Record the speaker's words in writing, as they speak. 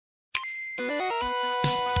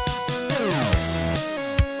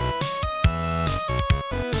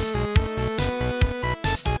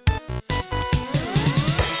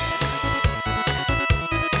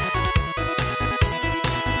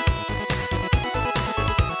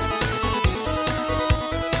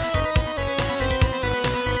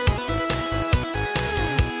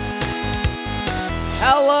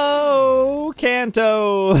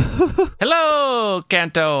Kanto. Hello,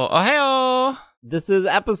 Kanto. Ohio. This is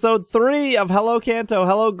episode 3 of Hello, Kanto.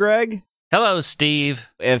 Hello, Greg. Hello, Steve.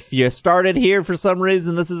 If you started here for some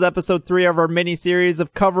reason, this is episode 3 of our mini-series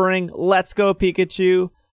of covering Let's Go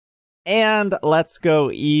Pikachu and Let's Go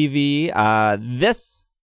Eevee. This,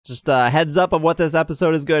 just a heads up of what this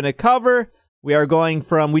episode is going to cover. We are going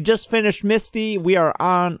from, we just finished Misty, we are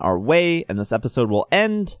on our way, and this episode will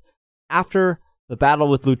end after the battle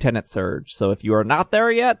with Lieutenant Surge. So if you are not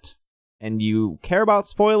there yet, and you care about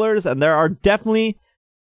spoilers, and there are definitely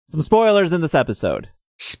some spoilers in this episode.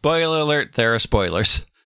 Spoiler alert, there are spoilers.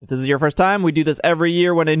 If this is your first time, we do this every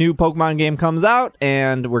year when a new Pokemon game comes out,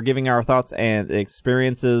 and we're giving our thoughts and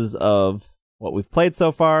experiences of what we've played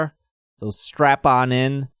so far. So strap on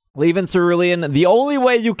in. Leaving Cerulean, the only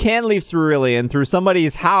way you can leave Cerulean, through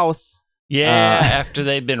somebody's house. Yeah, after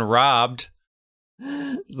they've been robbed.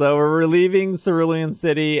 So we're leaving Cerulean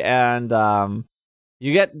City, and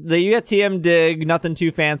you get TM Dig, nothing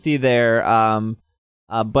too fancy there.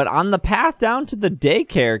 But on the path down to the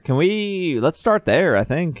daycare, let's start there, I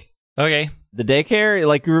think. Okay. The daycare,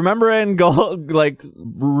 like, remember in gold, like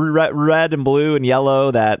red and blue and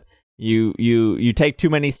yellow, that you take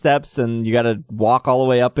too many steps and you gotta walk all the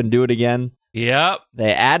way up and do it again? Yep.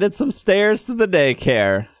 They added some stairs to the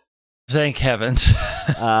daycare. Thank heavens.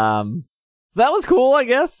 So that was cool, I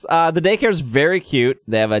guess. The daycare's very cute.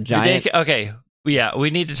 They have a giant... Okay. Yeah, we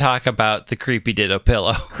need to talk about the creepy Ditto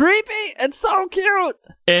pillow. Creepy? It's so cute!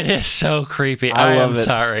 It is so creepy. I am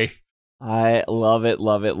sorry. I love it.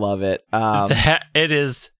 It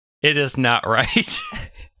is not right.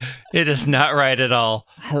 It is not right at all.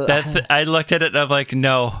 I looked at it and I'm like,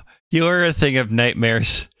 no, you are a thing of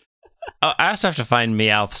nightmares. I also have to find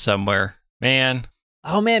Meowth somewhere. Man.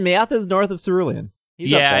 Oh man, Meowth is north of Cerulean.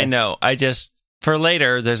 Yeah, I know. For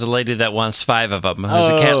later, there's a lady that wants 5 of them. There's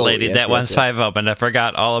a cat lady that wants 5 of them, and I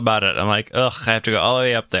forgot all about it. I'm like, ugh, I have to go all the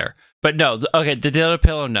way up there. But no, okay, the Dildo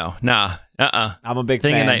Pillow, no. Nah, I'm a big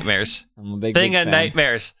Thing fan. of nightmares. I'm a big Thing fan. of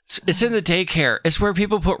nightmares. It's in the daycare. It's where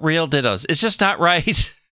people put real Dittos. It's just not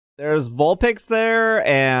right. There's Vulpix there,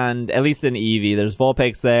 and at least in Eevee, there's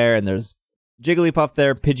Vulpix there, and there's Jigglypuff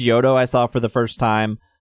there. Pidgeotto I saw for the first time.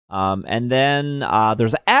 And then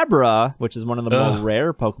there's Abra, which is one of the more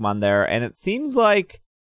rare Pokemon there, and it seems like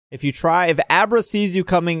if Abra sees you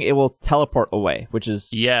coming, it will teleport away, which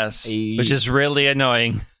is which is really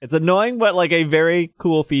annoying. It's annoying, but like a very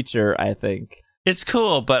cool feature, I think. It's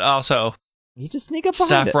cool, but also you just sneak up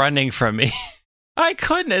behind it. Stop running from me. I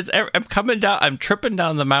couldn't. I'm coming down. I'm tripping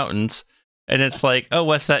down the mountains, and it's like, oh,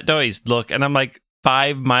 what's that noise? Look, and I'm like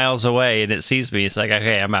 5 miles away, and it sees me. It's like,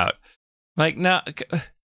 okay, I'm out. I'm like, no.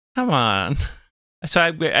 Come on. So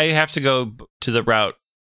I have to go to the route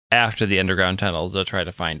after the underground tunnel to try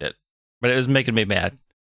to find it. But it was making me mad.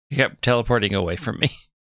 He kept teleporting away from me.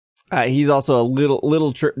 He's also a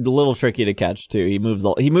little tricky to catch too. He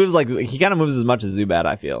kind of moves as much as Zubat,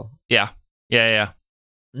 I feel. Yeah.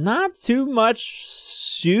 Not too much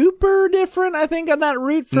super different, I think, on that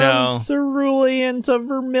route from Cerulean to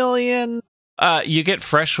Vermilion. You get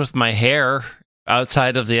fresh with my hair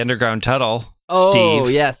outside of the underground tunnel. Oh,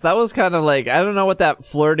 Steve. Yes, that was kind of like, I don't know what that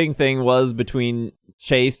flirting thing was between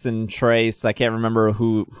Chase and Trace. I can't remember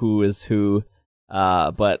who is who,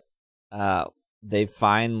 but they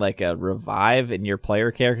find like a revive in your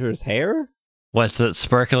player character's hair? What's that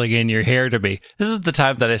sparkling in your hair to be? This is the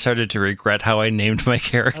time that I started to regret how I named my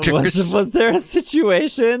characters. Was there a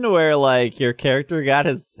situation where like your character got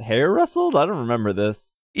his hair rustled? I don't remember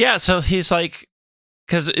this. Yeah, so he's like,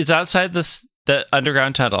 because it's outside the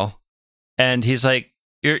underground tunnel. And he's like,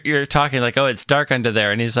 you're talking like, oh, it's dark under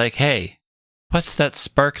there. And he's like, hey, what's that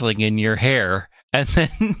sparkling in your hair? And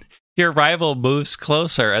then your rival moves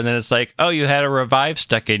closer. And then it's like, oh, you had a revive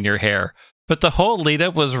stuck in your hair. But the whole lead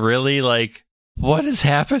up was really like, what is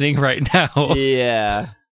happening right now?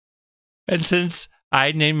 Yeah. And since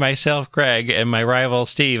I named myself Greg and my rival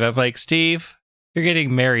Steve, I'm like, Steve, you're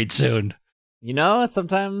getting married soon. You know,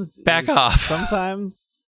 sometimes. Back off. Sometimes.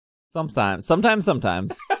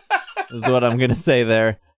 Is what I'm gonna say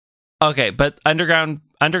there. Okay, but underground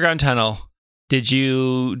tunnel. Did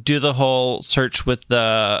you do the whole search with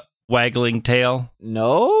the waggling tail?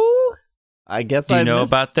 No, I guess do you know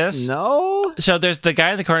about this? No. So there's the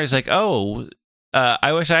guy in the corner. He's like, "Oh,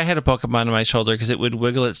 I wish I had a Pokemon on my shoulder because it would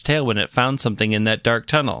wiggle its tail when it found something in that dark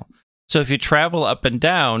tunnel." So if you travel up and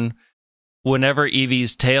down, whenever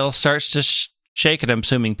Eevee's tail starts to shake, and I'm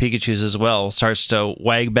assuming Pikachu's as well, starts to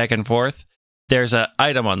wag back and forth, there's an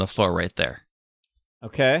item on the floor right there.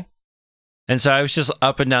 Okay. And so I was just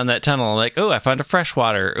up and down that tunnel, like, oh, I found a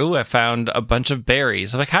freshwater. Oh, I found a bunch of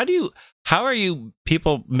berries. I'm like, how do how are you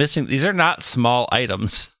people missing? These are not small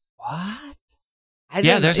items. What?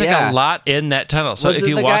 There's a lot in that tunnel. So if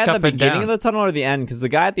you walk up and down, the beginning of the tunnel or the end, because the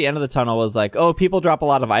guy at the end of the tunnel was like, "Oh, people drop a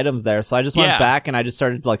lot of items there." So I just went back and I just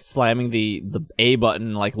started like slamming the A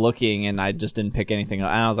button, like looking, and I just didn't pick anything up.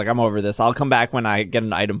 And I was like, "I'm over this. I'll come back when I get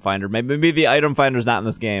an item finder." Maybe the item finder's not in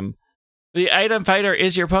this game. The item finder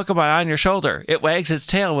is your Pokemon on your shoulder. It wags its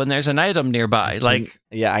tail when there's an item nearby. Like,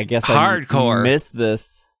 yeah, I guess hardcore. I missed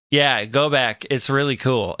this. Yeah, go back. It's really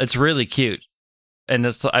cool. It's really cute. And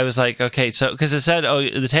I was like, okay, so because it said, oh,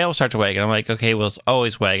 the tail will start to wag, and I'm like, okay, well, it's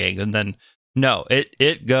always wagging, and then no,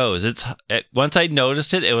 it goes. Once I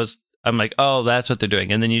noticed it, I'm like, oh, that's what they're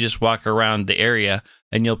doing, and then you just walk around the area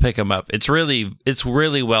and you'll pick them up. It's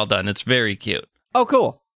really well done. It's very cute. Oh,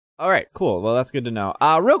 cool. All right, cool. Well, that's good to know.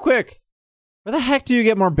 Real quick, where the heck do you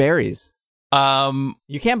get more berries?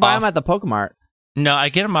 You can't buy them at the Pokemart. No, I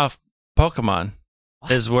get them off Pokemon.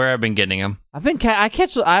 What? Is where I've been getting them. I've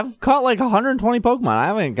caught like 120 Pokemon. I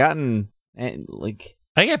haven't gotten like.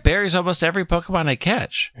 I get berries almost every Pokemon I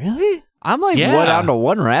catch. Really? I'm like down to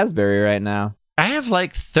one raspberry right now. I have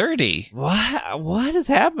like 30. What has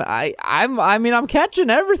happened? I'm catching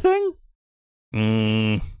everything. I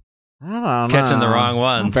don't know. Catching the wrong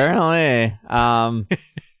ones. Apparently.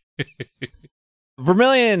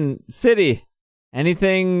 Vermilion City.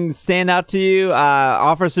 Anything stand out to you?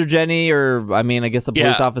 Officer Jenny, or I guess the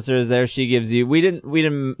police officer is there. She gives you. We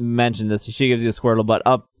didn't mention this. But she gives you a Squirtle, but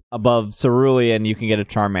up above Cerulean, you can get a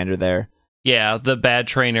Charmander there. Yeah, the bad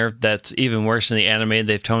trainer that's even worse in the anime.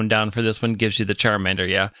 They've toned down for this one. Gives you the Charmander,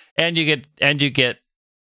 yeah, and you get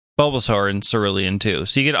Bulbasaur and Cerulean too.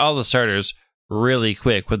 So you get all the starters really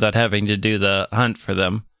quick without having to do the hunt for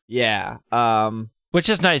them. Yeah. Which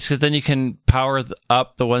is nice, because then you can power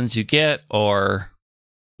up the ones you get, or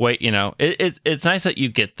wait, it's nice that you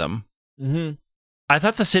get them. Mm-hmm. I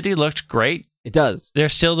thought the city looked great. It does.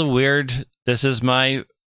 There's still the weird, this is my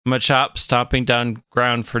Machop stomping down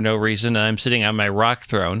ground for no reason, and I'm sitting on my rock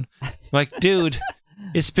throne. I'm like, dude,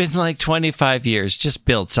 it's been like 25 years. Just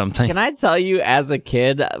build something. Can I tell you, as a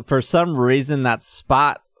kid, for some reason, that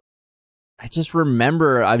spot, I just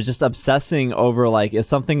remember I was just obsessing over, like, is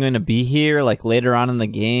something going to be here, like, later on in the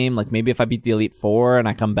game? Like, maybe if I beat the Elite Four and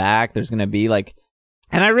I come back, there's going to be, like...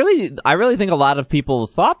 And I really think a lot of people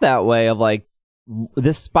thought that way, of, like,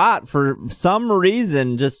 this spot, for some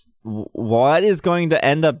reason, just what is going to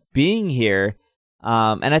end up being here?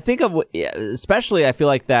 And I think especially, I feel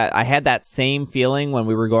like that I had that same feeling when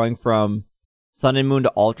we were going from Sun and Moon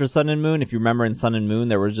to Ultra Sun and Moon. If you remember, in Sun and Moon,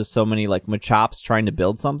 there were just so many, like, Machops trying to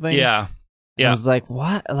build something. Yeah. Yeah. I was like,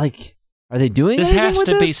 what? Like, are they doing this? Anything Has with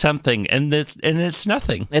to this? be something, and it's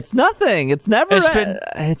nothing. It's nothing. It's never.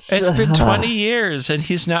 It's been 20 years, and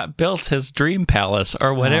he's not built his dream palace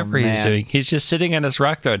or whatever he's doing. He's just sitting on his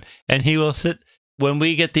rock throne, and he will sit when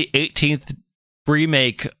we get the 18th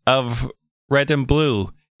remake of Red and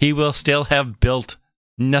Blue. He will still have built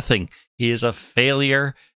nothing. He is a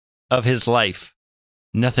failure of his life.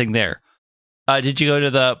 Nothing there. Did you go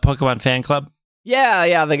to the Pokemon fan club?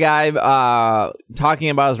 Yeah, the guy talking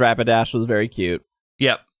about his Rapidash was very cute.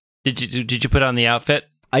 Yep. Did you put on the outfit?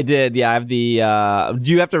 I did, yeah. I have the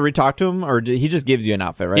do you have to re-talk to him, or he just gives you an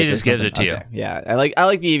outfit, right? He just gives it to you. Yeah. I like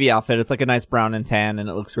the Eevee outfit. It's like a nice brown and tan, and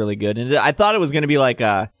it looks really good. And I thought it was going to be like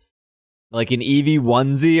an Eevee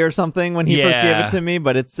onesie or something when he first gave it to me,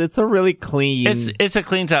 but it's a really clean. It's a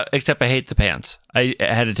clean top, except I hate the pants. I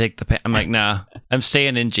had to take the pants. I'm like, nah, I'm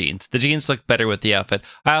staying in jeans. The jeans look better with the outfit.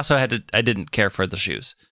 I also I didn't care for the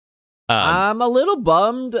shoes. I'm a little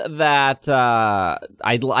bummed that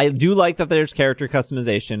I do like that there's character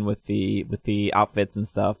customization with the outfits and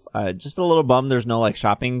stuff. Just a little bummed there's no, like,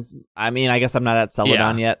 shopping. I guess I'm not at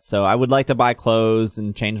Celadon yet, so I would like to buy clothes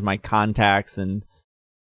and change my contacts, and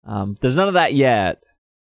there's none of that yet.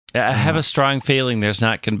 I have a strong feeling there's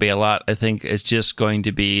not going to be a lot. I think it's just going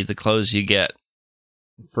to be the clothes you get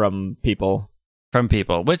from people,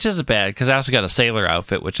 which isn't bad, because I also got a sailor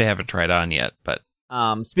outfit, which I haven't tried on yet, but.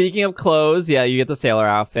 Speaking of clothes, yeah, you get the sailor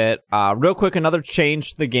outfit. Real quick, another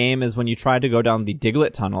change to the game is when you try to go down the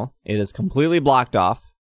Diglett tunnel, it is completely blocked off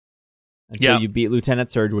until you beat Lieutenant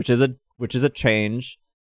Surge, which is a change.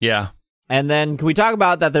 Yeah. And then can we talk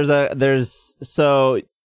about that? So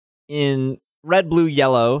in Red, Blue,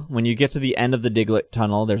 Yellow, when you get to the end of the Diglett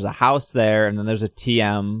tunnel, there's a house there, and then there's a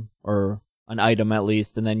TM, or an item at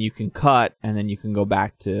least, and then you can cut, and then you can go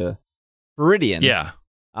back to Viridian. Yeah.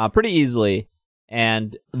 Pretty easily.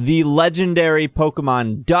 And the legendary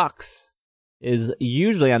Pokemon Ducks is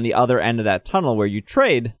usually on the other end of that tunnel where you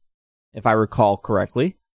trade, if I recall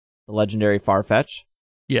correctly, the legendary Farfetch.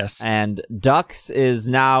 Yes. And Ducks is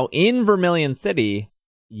now in Vermilion City,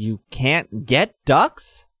 you can't get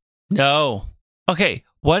ducks? No. Okay,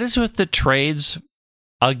 what is with the trades?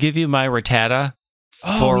 I'll give you my Rattata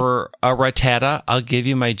for a Rattata. I'll give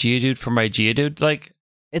you my Geodude for my Geodude. Like,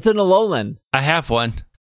 it's an Alolan. I have one.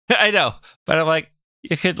 I know, but I'm like,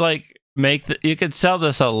 you could like you could sell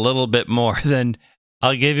this a little bit more than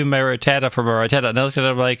I'll give you my Rattata for my Rattata. And I was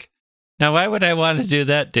I'm like, now why would I want to do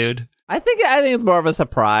that, dude? I think it's more of a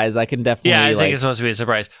surprise. I can definitely. Yeah, I think it's supposed to be a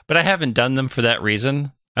surprise, but I haven't done them for that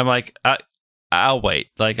reason. I'm like, I'll wait.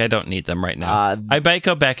 Like, I don't need them right now. I might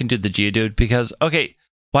go back and do the Geodude because, okay,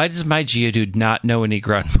 why does my Geodude not know any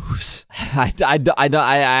ground moves? I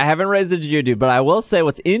haven't raised a Geodude, but I will say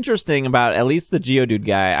what's interesting about at least the Geodude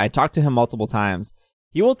guy. I talked to him multiple times.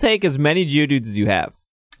 He will take as many Geodudes as you have.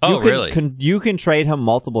 Really? You can trade him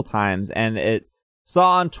multiple times, and it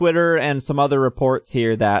saw on Twitter and some other reports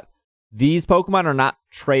here that these Pokemon are not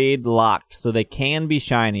trade locked, so they can be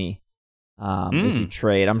shiny if you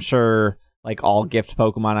trade. I'm sure, like all gift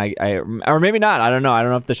Pokemon, or maybe not. I don't know. I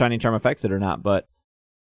don't know if the shiny charm affects it or not, but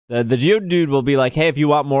the Geodude will be like, hey, if you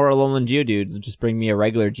want more Alolan Geodude, just bring me a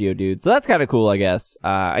regular Geodude. So that's kind of cool, I guess.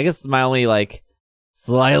 I guess my only like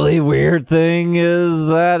slightly weird thing is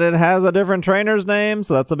that it has a different trainer's name,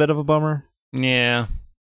 so that's a bit of a bummer. Yeah.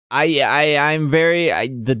 I'm very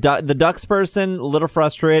the ducks person, a little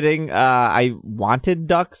frustrating. I wanted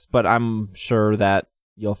ducks, but I'm sure that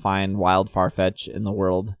you'll find wild Farfetch in the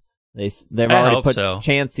world. They've already put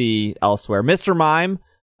Chansey elsewhere. Mr. Mime,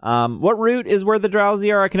 what route is where the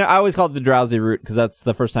Drowsy are? I always call it the Drowsy route because that's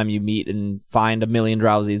the first time you meet and find a million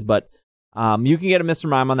Drowsies, but you can get a Mr.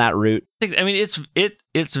 Mime on that route. I mean,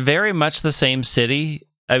 it's very much the same city.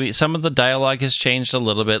 I mean, some of the dialogue has changed a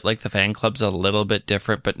little bit, like the fan club's a little bit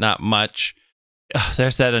different, but not much.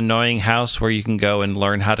 There's that annoying house where you can go and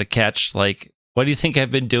learn how to catch, like, what do you think I've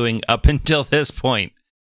been doing up until this point?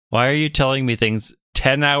 Why are you telling me things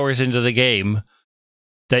 10 hours into the game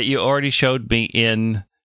that you already showed me in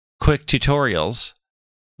quick tutorials?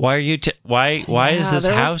 Why are you, why is this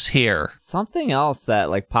house here? Something else that,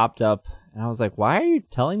 like, popped up, and I was like, why are you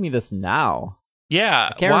telling me this now?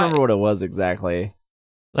 Yeah. I can't remember what it was exactly.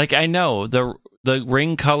 Like, I know the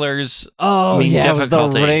ring colors. Oh, yeah, it was the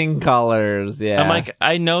ring colors. Yeah, I'm like,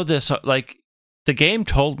 I know this. Like, the game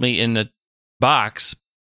told me in the box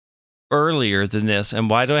earlier than this, and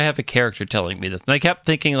why do I have a character telling me this? And I kept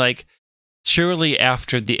thinking, like, surely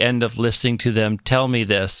after the end of listening to them tell me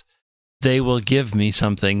this, they will give me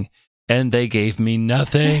something, and they gave me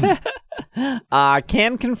nothing.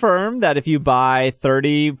 Can confirm that if you buy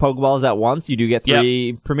 30 Pokeballs at once, you do get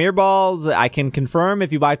 3 Premier Balls. I can confirm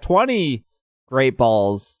if you buy 20 Great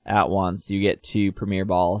Balls at once, you get 2 Premier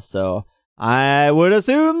Balls. So I would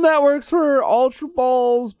assume that works for Ultra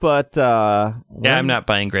Balls, but I'm not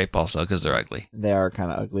buying Great Balls though because they're ugly. They are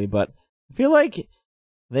kind of ugly, but I feel like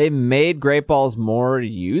they made Great Balls more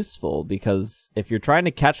useful because if you're trying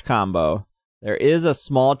to catch combo, there is a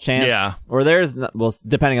small chance, or there's, well,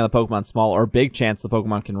 depending on the Pokemon, small or big chance the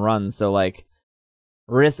Pokemon can run. So, like,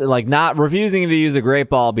 not refusing to use a Great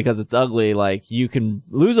Ball because it's ugly, like, you can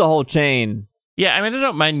lose a whole chain. Yeah, I mean, I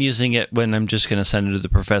don't mind using it when I'm just going to send it to the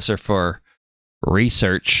professor for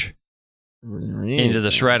research into the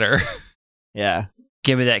shredder. Yeah.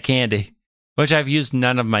 Give me that candy, which I've used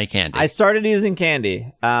none of my candy. I started using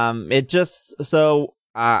candy. I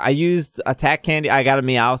used attack candy. I got a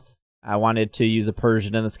Meowth. I wanted to use a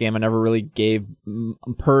Persian in this game. I never really gave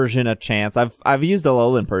Persian a chance. I've used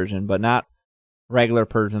Alolan Persian, but not regular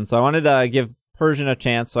Persian. So I wanted to give Persian a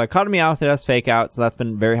chance. So I caught a Meowth. It has Fake Out, so that's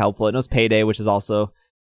been very helpful. It knows Payday, which is also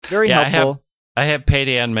very helpful. I have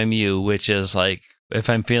Payday on my Mew, which is like, if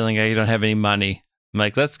I'm feeling I don't have any money, I'm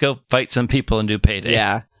like, let's go fight some people and do Payday.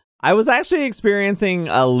 Yeah. I was actually experiencing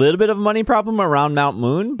a little bit of a money problem around Mount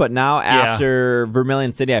Moon, but now after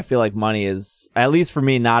Vermilion City, I feel like money is, at least for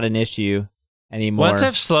me, not an issue anymore. Once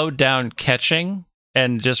I've slowed down catching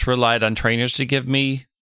and just relied on trainers to give me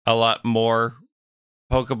a lot more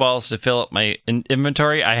Pokeballs to fill up my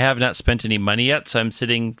inventory, I have not spent any money yet, so I'm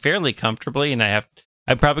sitting fairly comfortably, and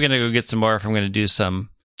I'm probably going to go get some more if I'm going to do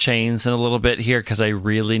some chains in a little bit here, because I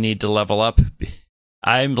really need to level up.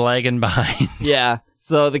 I'm lagging behind. Yeah.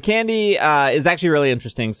 So the candy is actually really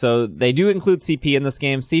interesting. So they do include CP in this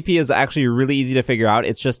game. CP is actually really easy to figure out.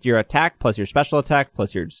 It's just your attack plus your special attack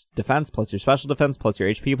plus your defense plus your special defense plus your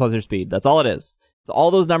HP plus your speed. That's all it is. It's all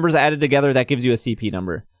those numbers added together that gives you a CP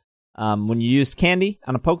number. When you use candy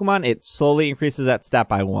on a Pokemon, it slowly increases that stat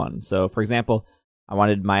by 1. So for example, I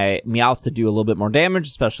wanted my Meowth to do a little bit more damage,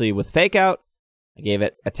 especially with Fake Out. I gave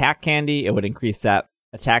it attack candy. It would increase that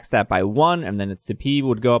attack stat by 1, and then its CP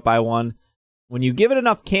would go up by 1. When you give it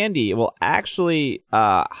enough candy, it will actually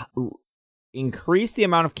increase the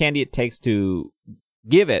amount of candy it takes to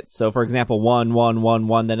give it. So, for example, 1, 1, 1,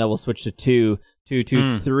 1, then it will switch to 2, 2,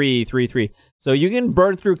 2, 3, 3, 3. So you can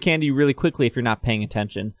burn through candy really quickly if you're not paying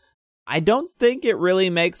attention. I don't think it really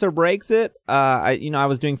makes or breaks it. I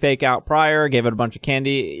was doing fake out prior, gave it a bunch of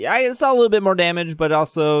candy. I saw a little bit more damage, but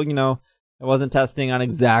also, I wasn't testing on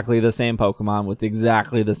exactly the same Pokemon with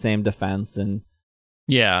exactly the same defense. And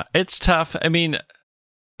yeah, it's tough. I mean,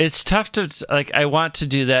 it's tough to, I want to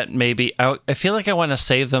do that maybe. I feel like I want to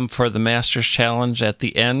save them for the Masters Challenge at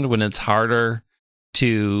the end when it's harder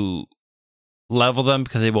to level them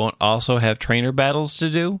because they won't also have trainer battles to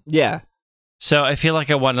do. Yeah. So I feel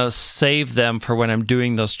like I want to save them for when I'm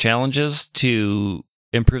doing those challenges to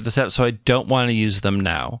improve the set. So I don't want to use them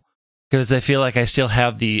now because I feel like I still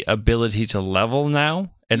have the ability to level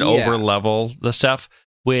now and over level the stuff,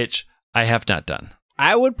 which I have not done.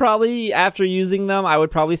 I would probably, after using them,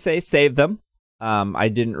 say save them. I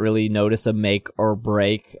didn't really notice a make or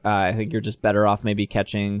break. I think you're just better off maybe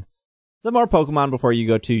catching some more Pokemon before you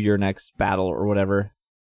go to your next battle or whatever.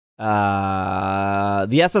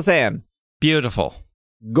 The S.S.N. Beautiful.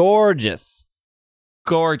 Gorgeous.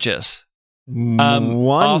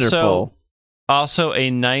 Wonderful. Also a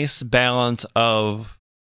nice balance of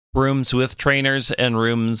rooms with trainers and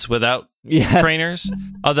rooms without trainers.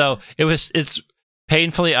 Although it's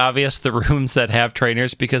painfully obvious the rooms that have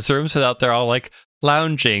trainers because the rooms without, they're all like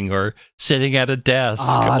lounging or sitting at a desk.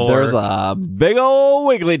 There's a big old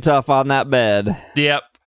Wigglytuff on that bed. Yep.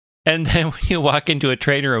 And then when you walk into a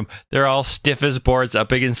trainer room, they're all stiff as boards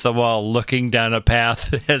up against the wall, looking down a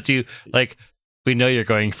path as you, we know you're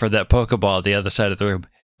going for that Pokeball at the other side of the room,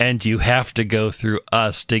 and you have to go through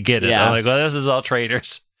us to get it. Yeah. I'm like, well, this is all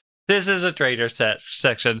trainers. This is a trainer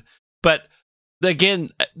section. But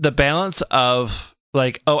again, the balance of,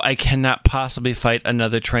 I cannot possibly fight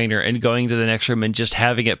another trainer and going to the next room and just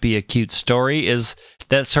having it be a cute story is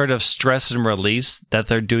that sort of stress and release that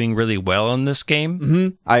they're doing really well in this game. Mm-hmm.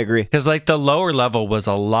 I agree. Because the lower level was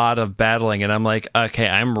a lot of battling and I'm like, okay,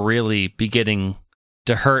 I'm really beginning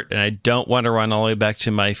to hurt and I don't want to run all the way back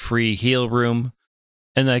to my free heal room.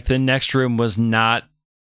 And the next room was not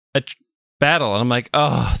a battle. And I'm like,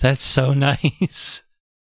 oh, that's so nice.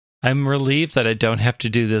 I'm relieved that I don't have to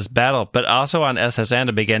do this battle, but also on SSN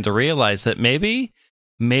I began to realize that maybe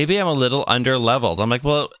I'm a little under-leveled. I'm like,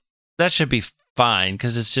 well, that should be fine,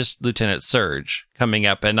 because it's just Lieutenant Surge coming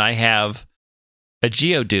up, and I have a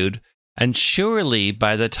Geodude, and surely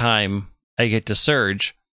by the time I get to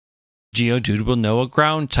Surge, Geodude will know a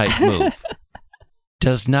ground-type move.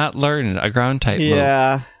 Does not learn a ground-type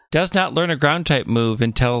move. Does not learn a ground-type move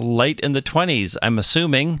until late in the 20s, I'm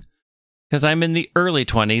assuming. Because I'm in the early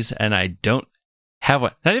 20s and I don't have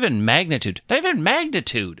one. Not even magnitude.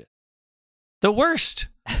 The worst.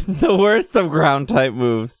 The worst of ground type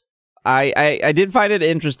moves. I did find it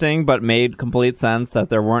interesting, but made complete sense that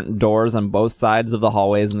there weren't doors on both sides of the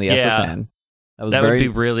hallways in the SSN. That would be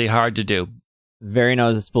really hard to do. Very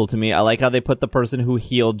noticeable to me. I like how they put the person who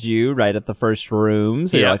healed you right at the first room.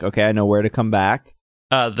 So you're like, okay, I know where to come back.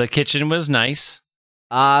 The kitchen was nice.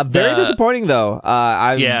 Very disappointing though.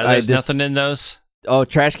 There's nothing in those. Oh,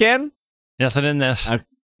 trash can? Nothing in this.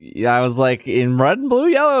 I was like, in red and blue,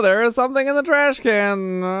 yellow, there is something in the trash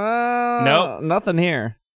can. Nope. Nothing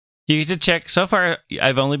here. You get to check. So far,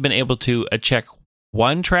 I've only been able to check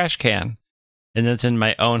one trash can, and that's in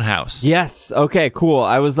my own house. Yes. Okay, cool.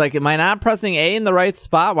 I was like, am I not pressing A in the right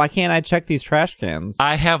spot? Why can't I check these trash cans?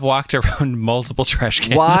 I have walked around multiple trash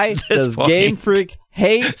cans. Why does Game Freak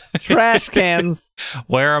hate trash cans?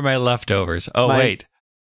 Where are my leftovers? Wait.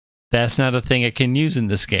 That's not a thing I can use in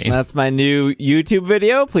this game. That's my new YouTube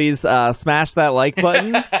video. Please smash that like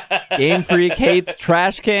button. Game Freak hates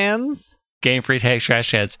trash cans. Game Freak hates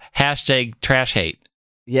trash cans. # trash hate.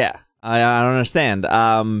 Yeah, I don't understand.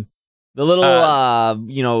 The little,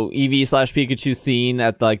 Eevee/Pikachu scene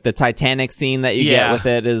at the Titanic scene that you get with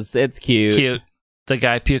it's cute. Cute. The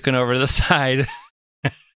guy puking over the side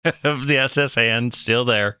of the SSN, still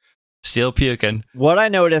there. Still puking. What I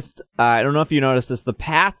noticed, I don't know if you noticed this, the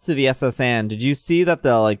path to the SSN, did you see that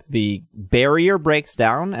the barrier breaks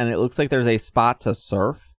down and it looks like there's a spot to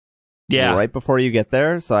surf? Yeah. Right before you get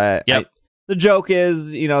there. So the joke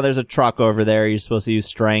is, there's a truck over there. You're supposed to use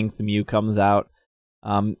strength. Mew comes out.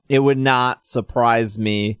 It would not surprise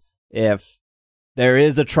me if there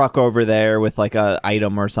is a truck over there with a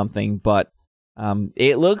item or something, but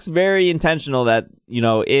it looks very intentional that,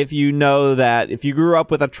 if if you grew up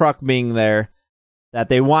with a truck being there, that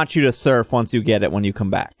they want you to surf once you get it when you come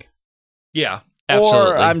back. Yeah,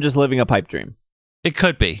 absolutely. Or I'm just living a pipe dream. It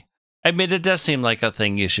could be. I mean, it does seem like a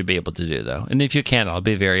thing you should be able to do, though. And if you can't, I'll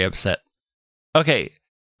be very upset. Okay,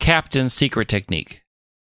 Captain's secret technique.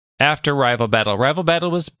 After Rival Battle. Rival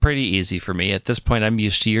Battle was pretty easy for me. At this point, I'm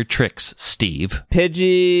used to your tricks, Steve.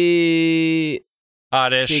 Pidgey,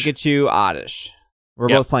 Oddish. Pikachu, Oddish. We're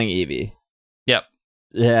both playing Eevee. Yep.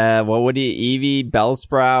 Yeah, what would he? Eevee,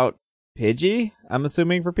 Bellsprout, Pidgey? I'm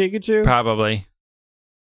assuming for Pikachu? Probably,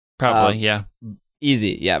 yeah.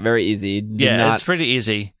 Easy. Yeah, very easy. It's pretty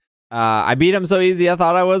easy. I beat him so easy, I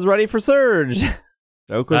thought I was ready for Surge.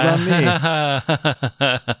 Joke was on me.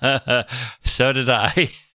 So did I.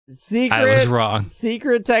 I was wrong.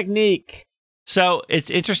 Secret technique. So it's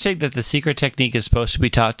interesting that the secret technique is supposed to be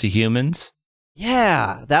taught to humans.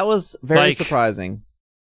 Yeah, that was very surprising.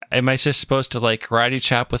 Am I just supposed to karate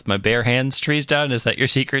chop with my bare hands trees down? Is that your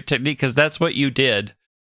secret technique? Because that's what you did.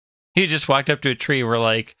 You just walked up to a tree,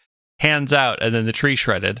 were hands out, and then the tree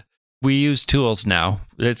shredded. We use tools now.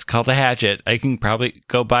 It's called a hatchet. I can probably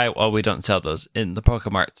go buy. Well, we don't sell those in the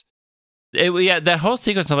Pokemarts. That whole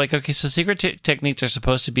sequence. I'm okay, so secret techniques are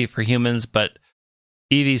supposed to be for humans, but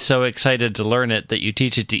Eevee's so excited to learn it that you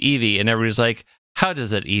teach it to Eevee, and everybody's like, "How does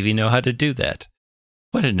that Eevee know how to do that?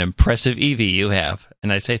 What an impressive Eevee you have!"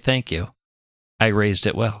 And I say, "Thank you. I raised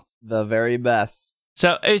it well." The very best.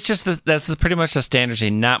 So it's just that's pretty much the standard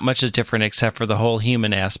thing. Not much is different except for the whole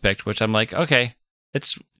human aspect, which I'm okay.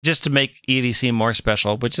 It's just to make Eevee seem more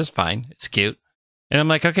special, which is fine. It's cute. And I'm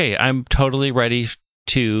okay, I'm totally ready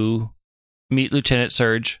to meet Lieutenant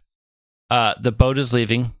Surge. The boat is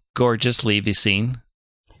leaving. Gorgeous Levy scene.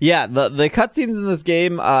 Yeah, the cutscenes in this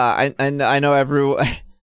game, I know everyone...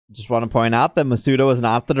 Just want to point out that Masuda was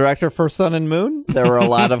not the director for Sun and Moon. There were a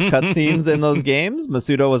lot of cutscenes in those games.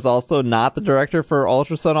 Masuda was also not the director for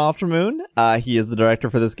Ultra Sun, Ultra Moon. He is the director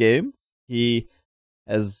for this game. He,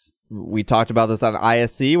 as we talked about this on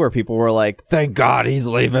ISC, where people were like, "Thank God he's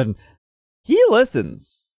leaving." He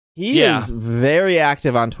listens. He is very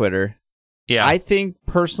active on Twitter. Yeah, I think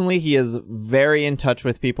personally he is very in touch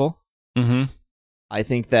with people. Mm-hmm. I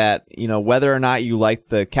think that, whether or not you like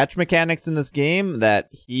the catch mechanics in this game, that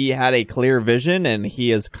he had a clear vision and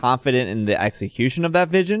he is confident in the execution of that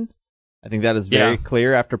vision. I think that is very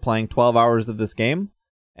clear after playing 12 hours of this game.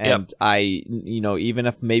 And I, even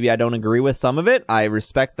if maybe I don't agree with some of it, I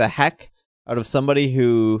respect the heck out of somebody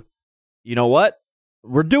who, you know what?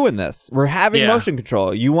 We're doing this. We're having motion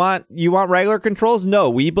control. You want regular controls? No,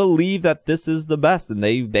 we believe that this is the best, and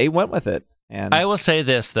they went with it. And I will say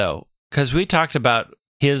this though, because we talked about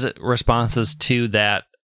his responses to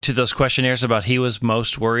those questionnaires about he was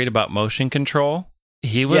most worried about motion control.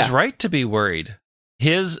 He was right to be worried.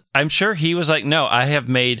 I'm sure he was no, I have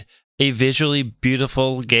made a visually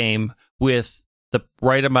beautiful game with the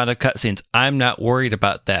right amount of cutscenes. I'm not worried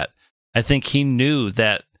about that. I think he knew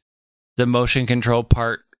that the motion control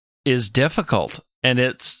part is difficult and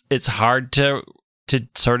it's hard to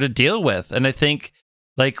sort of deal with. And I think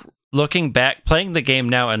looking back, playing the game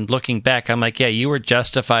now and looking back, I'm you were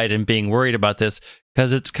justified in being worried about this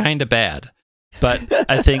because it's kind of bad. But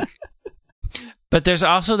I think, but there's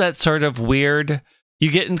also that sort of weird, you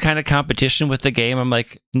get in kind of competition with the game. I'm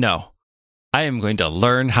no, I am going to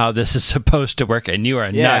learn how this is supposed to work, and you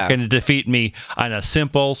are not going to defeat me on a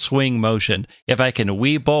simple swing motion. If I can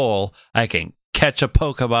Wii Bowl, I can catch a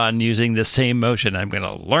Pokemon using the same motion. I'm going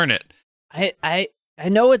to learn it. I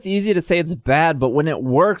know it's easy to say it's bad, but when it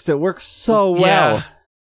works so well. Yeah.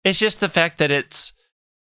 It's just the fact that it's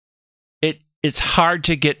hard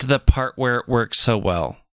to get to the part where it works so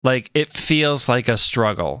well. It feels like a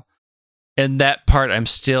struggle. And that part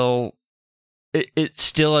it's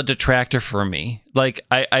still a detractor for me.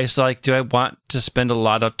 I do I want to spend a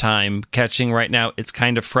lot of time catching right now? It's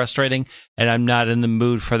kind of frustrating, and I'm not in the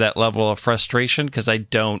mood for that level of frustration because I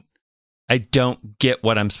don't get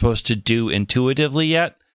what I'm supposed to do intuitively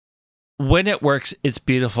yet. When it works, it's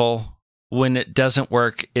beautiful. When it doesn't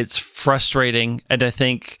work, it's frustrating. And I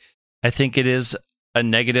think it is a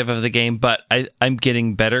negative of the game, but I'm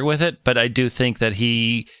getting better with it. But I do think that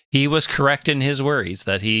he was correct in his worries,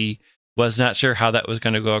 that he was not sure how that was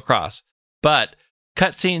going to go across. But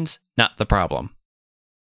cutscenes, not the problem.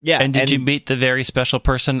 Yeah. And did you meet the very special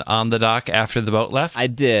person on the dock after the boat left? I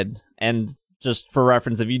did. And just for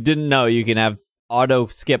reference, if you didn't know, you can have auto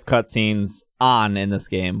skip cutscenes on in this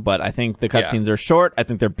game, but I think the cutscenes are short. I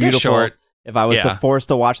think they're beautiful. They're short. If I was to force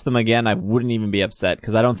to watch them again, I wouldn't even be upset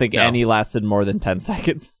because I don't think any lasted more than 10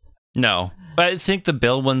 seconds. No, but I think the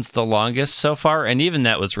Bill one's the longest so far, and even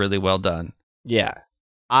that was really well done. Yeah.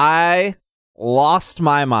 I lost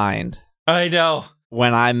my mind. I know.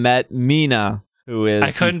 When I met Mina, who is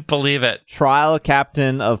I couldn't believe it. Trial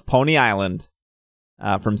captain of Pony Island.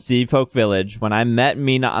 From Sea Folk Village. When I met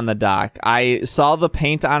Mina on the dock, I saw the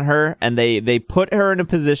paint on her, and they put her in a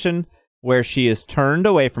position where she is turned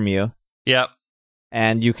away from you. Yep.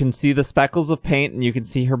 And you can see the speckles of paint, and you can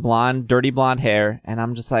see her dirty blonde hair. And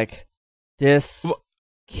I'm just like, this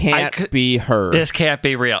can't be her. This can't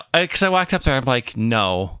be real. Because I walked up there, I'm like,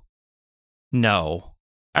 no. You're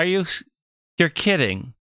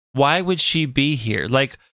kidding. Why would she be here?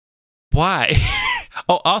 Like, why?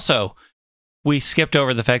 Oh, also, we skipped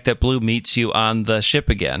over the fact that Blue meets you on the ship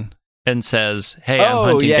again and says, hey, I'm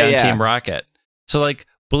hunting down Team Rocket. So, like,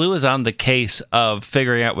 Blue is on the case of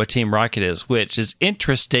figuring out what Team Rocket is, which is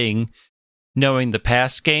interesting knowing the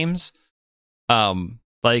past games.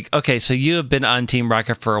 Like, okay, so you have been on Team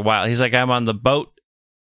Rocket for a while. He's like, I'm on the boat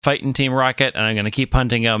fighting Team Rocket, and I'm going to keep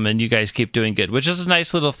hunting them, and you guys keep doing good, which is a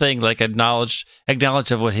nice little thing, like acknowledge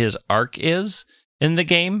of what his arc is in the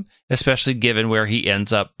game, especially given where he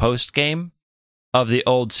ends up post-game of the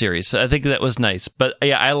old series. So I think that was nice. But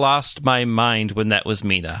yeah, I lost my mind when that was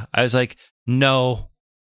Mina. I was like, no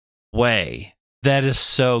way. That is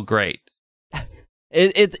so great.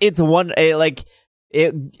 It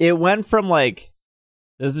went from like,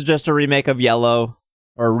 this is just a remake of Yellow,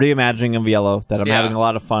 or reimagining of Yellow that I'm having a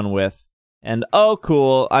lot of fun with. And oh,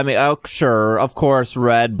 cool. I mean, oh, sure. Of course,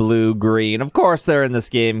 red, blue, green. Of course they're in this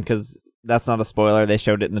game, because that's not a spoiler. They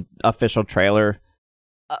showed it in the official trailer.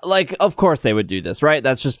 Like, of course they would do this, right?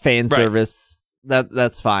 That's just fan service.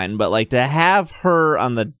 That's fine. But like, to have her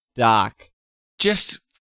on the dock, just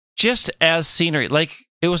as scenery, like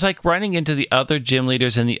it was like running into the other gym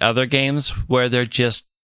leaders in the other games where they're just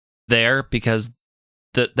there because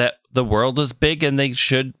the world is big and they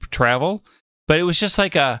should travel. But it was just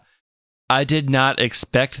like I did not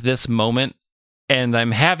expect this moment, and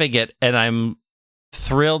I'm having it, and I'm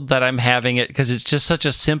thrilled that I'm having it, because it's just such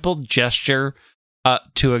a simple gesture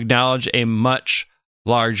to acknowledge a much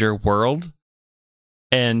larger world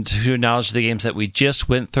and to acknowledge the games that we just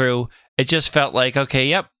went through. It just felt like, okay,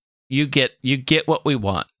 yep, you get what we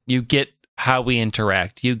want. You get how we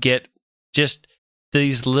interact. You get just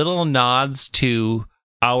these little nods to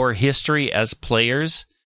our history as players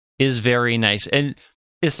is very nice. And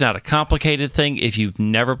it's not a complicated thing. If you've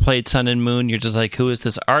never played Sun and Moon, you're just like, who is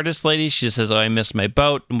this artist lady? She just says, oh, I missed my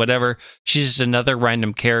boat and whatever. She's just another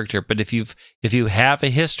random character. But if you have a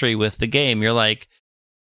history with the game, you're like,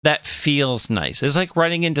 that feels nice. It's like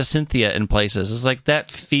running into Cynthia in places. It's like,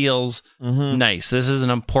 that feels nice. This is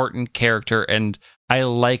an important character, and I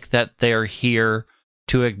like that they're here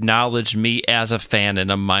to acknowledge me as a fan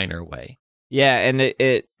in a minor way. Yeah, and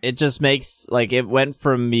it just makes, like, it went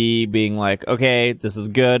from me being like, okay, this is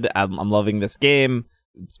good, I'm loving this game,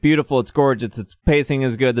 it's beautiful, it's gorgeous, its pacing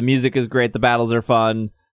is good, the music is great, the battles are fun.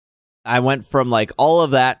 I went from, like, all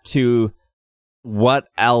of that to what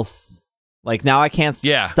else? Like, now I can't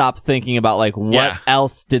stop thinking about, like, what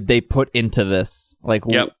else did they put into this? Like,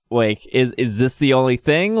 like, is this the only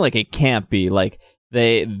thing? Like, it can't be. Like,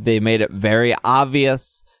 they made it very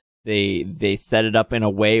obvious. They set it up in a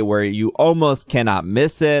way where you almost cannot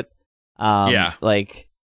miss it. Like,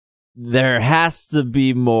 there has to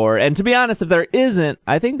be more. And to be honest, if there isn't,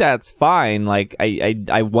 I think that's fine. Like,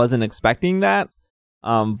 I wasn't expecting that.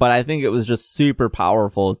 But I think it was just super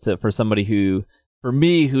powerful for somebody for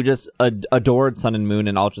me, who just adored Sun and Moon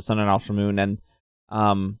and Ultra Sun and Ultra Moon. And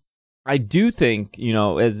I do think,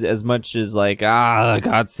 as much as like, the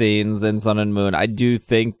cutscenes in Sun and Moon, I do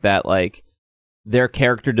think that, like, their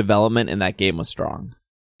character development in that game was strong.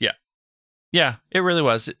 Yeah, it really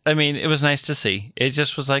was. I mean, it was nice to see. It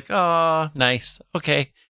just was like, oh, nice.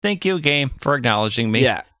 Okay. Thank you, game, for acknowledging me.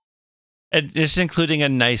 Yeah. And just including a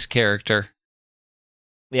nice character.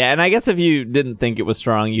 Yeah, and I guess if you didn't think it was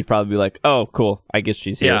strong, you'd probably be like, oh, cool, I guess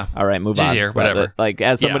she's here. Yeah. All right, move on. She's here, whatever. But, like,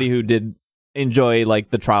 as somebody who did enjoy, like,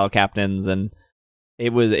 the trial captains, and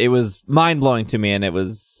it was mind-blowing to me, and it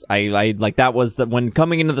was, I like, that was when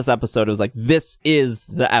coming into this episode, it was like, this is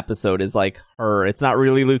the episode, is like her. It's not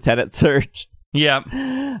really Lieutenant Surge. Yeah.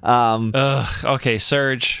 Okay,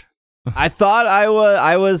 Surge. I thought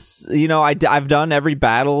I was, I've done every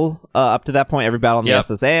battle up to that point, every battle in the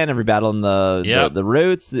SSN, every battle in the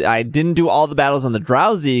routes. I didn't do all the battles on the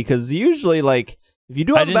Drowsy, because usually, like, if you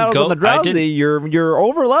do all the battles on the Drowsy, you're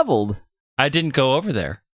over leveled. I didn't go over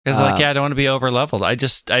there because, I don't want to be over leveled. I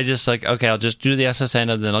just like, okay, I'll just do the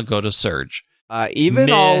SSN and then I'll go to Surge.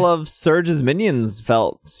 All of Surge's minions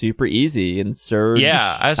felt super easy, and Surge.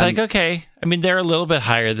 Yeah, I was like, okay. I mean, they're a little bit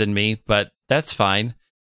higher than me, but that's fine.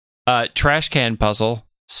 Trash can puzzle,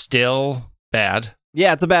 still bad.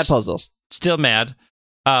 Yeah, it's a bad puzzle. Still mad.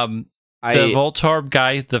 The Voltorb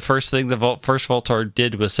guy, the first thing the first Voltorb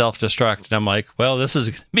did was self-destruct, and I'm like, well, this is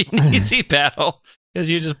going to be an easy battle because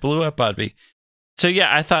you just blew up on me. So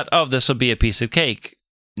yeah, I thought, oh, this will be a piece of cake.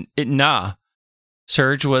 Nah.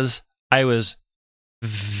 Surge was I was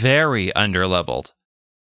very underleveled.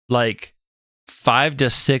 Like 5 to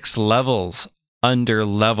 6 levels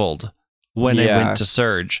underleveled when I went to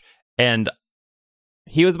Surge. And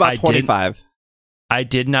he was about 25. I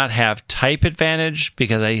did not have type advantage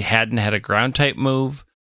because I hadn't had a ground type move.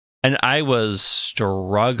 And I was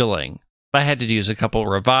struggling. I had to use a couple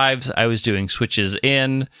revives. I was doing switches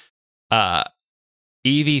in.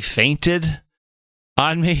 Eevee fainted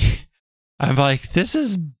on me. I'm like, this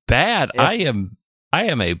is bad. I am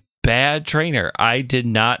a bad trainer. I did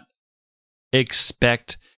not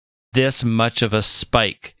expect this much of a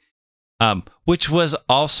spike, which was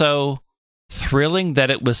also thrilling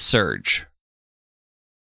that it was Surge.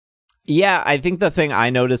 Yeah, I think the thing I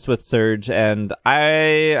noticed with Surge, and I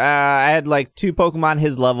had like 2 Pokemon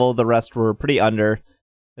his level, the rest were pretty under.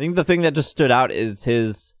 I think the thing that just stood out is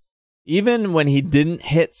his, even when he didn't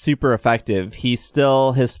hit super effective, he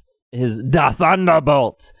still, his Da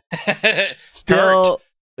Thunderbolt still,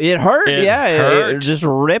 it hurt. It just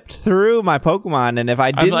ripped through my Pokemon, and if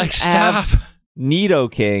I didn't have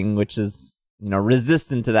Nidoking, which is,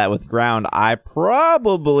 resistant to that with ground, I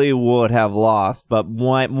probably would have lost. But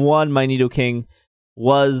my Nidoking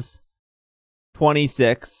was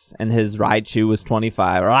 26, and his Raichu was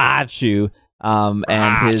 25.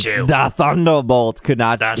 And his Da Thunderbolt could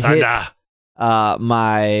not hit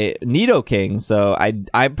my Nidoking. So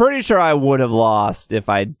I'm pretty sure I would have lost if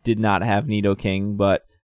I did not have Nidoking. But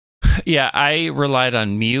yeah, I relied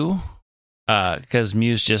on Mew because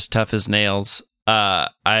Mew's just tough as nails.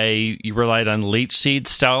 I relied on Leech Seed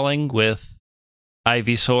stalling with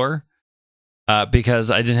Ivysaur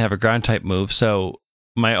because I didn't have a ground type move. So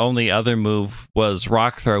my only other move was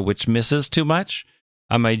Rock Throw, which misses too much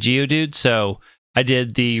on my Geodude. So I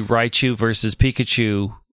did the Raichu versus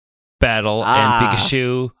Pikachu battle, and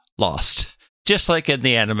Pikachu lost, just like in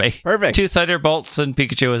the anime. Perfect. 2 Thunderbolts and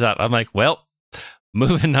Pikachu was out. I'm like, well,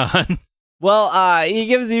 moving on. Well, he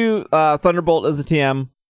gives you Thunderbolt as a TM.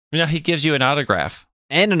 No, he gives you an autograph.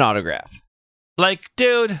 And an autograph. Like,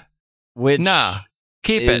 dude.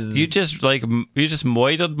 Keep it. You just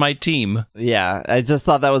moided my team. Yeah, I just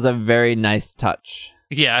thought that was a very nice touch.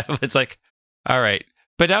 Yeah, it's like, all right.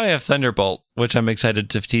 But now I have Thunderbolt, which I'm excited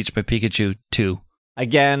to teach my Pikachu to.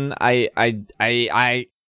 Again, I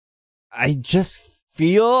just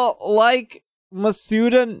feel like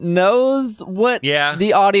Masuda knows what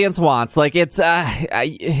the audience wants. Like,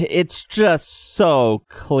 it's just so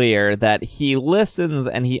clear that he listens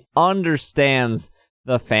and he understands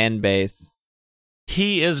the fan base.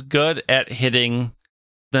 He is good at hitting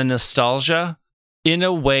the nostalgia in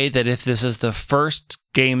a way that if this is the first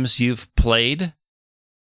games you've played,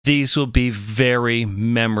 these will be very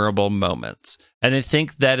memorable moments. And I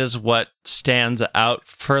think that is what stands out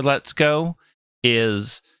for Let's Go,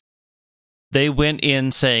 is they went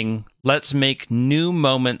in saying, let's make new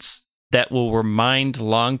moments that will remind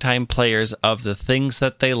longtime players of the things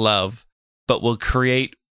that they love, but will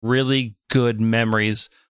create really good memories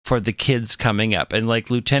for the kids coming up. And like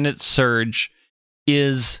Lieutenant Surge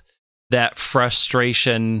is that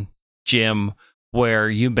frustration gym where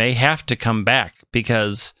you may have to come back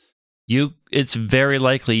because it's very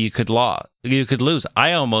likely you could lose.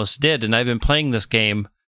 I almost did, and I've been playing this game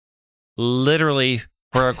literally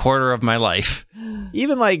for a quarter of my life.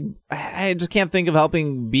 Even like, I just can't think of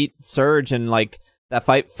helping beat Surge, and like that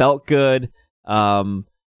fight felt good.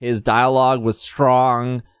 His dialogue was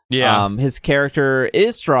strong. Yeah. His character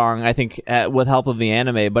is strong, I think, with help of the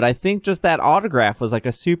anime, but I think just that autograph was like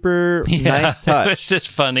a super nice touch. It's just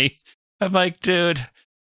funny. I'm like, dude,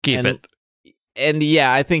 keep it. And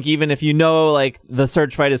yeah, I think even if like the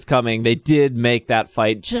Surge fight is coming, they did make that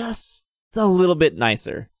fight just a little bit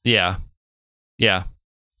nicer. Yeah. Yeah.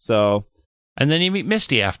 So, and then you meet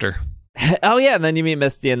Misty after. Oh yeah, and then you meet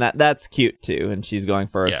Misty, and that's cute too, and she's going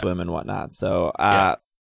for a swim and whatnot. So,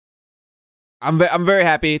 I'm very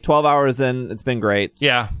happy. 12 hours in, it's been great.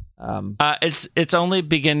 Yeah. It's only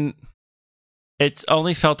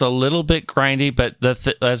felt a little bit grindy, but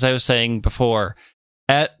as I was saying before,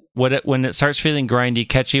 when it starts feeling grindy,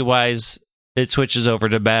 catchy wise, it switches over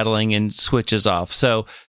to battling and switches off. So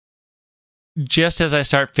just as I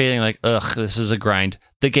start feeling like, ugh, this is a grind,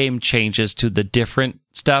 the game changes to the different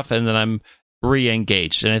stuff, and then I'm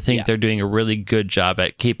re-engaged. And I think they're doing a really good job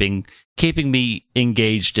at keeping me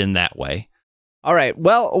engaged in that way. All right.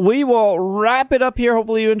 Well, we will wrap it up here.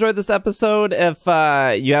 Hopefully you enjoyed this episode. If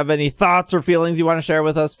you have any thoughts or feelings you want to share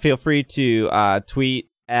with us, feel free to tweet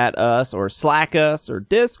at us or Slack us or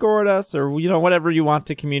Discord us or, whatever you want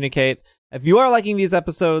to communicate. If you are liking these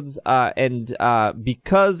episodes, and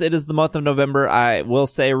because it is the month of November, I will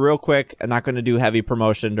say real quick, I'm not going to do heavy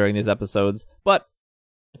promotion during these episodes, but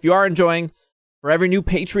if you are enjoying, for every new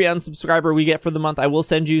Patreon subscriber we get for the month, I will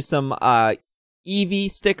send you some Eevee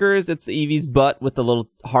stickers. It's Eevee's butt with the little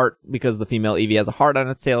heart because the female Eevee has a heart on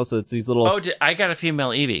its tail. So it's these little. Oh, I got a female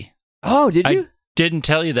Eevee. Oh, did you? I didn't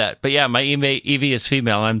tell you that, but yeah, my Eevee is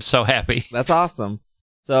female. I'm so happy. That's awesome.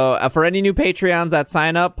 So for any new Patreons that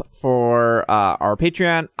sign up for our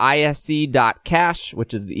Patreon, isc.cash,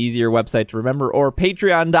 which is the easier website to remember, or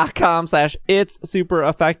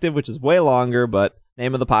patreon.com/itssupereffective, which is way longer, but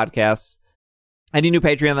name of the podcast. Any new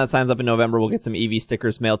Patreon that signs up in November will get some Eevee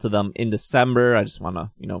stickers mailed to them in December. I just want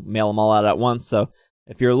to, mail them all out at once. So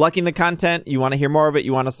if you're liking the content, you want to hear more of it,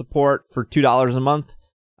 you want to support for $2 a month,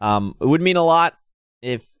 it would mean a lot.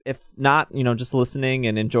 If not, just listening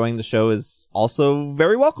and enjoying the show is also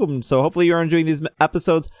very welcome. So hopefully you're enjoying these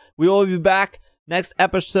episodes. We will be back. Next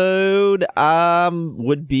episode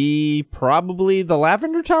would be probably the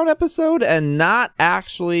Lavender Town episode and not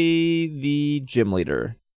actually the gym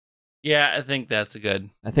leader. Yeah, I think that's good.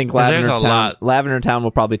 I think Lavender Town will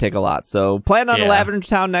probably take a lot. So plan on Lavender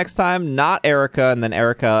Town next time, not Erica, and then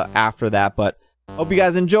Erica after that. But hope you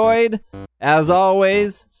guys enjoyed. As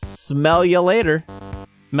always, smell you later.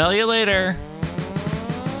 Smell you later.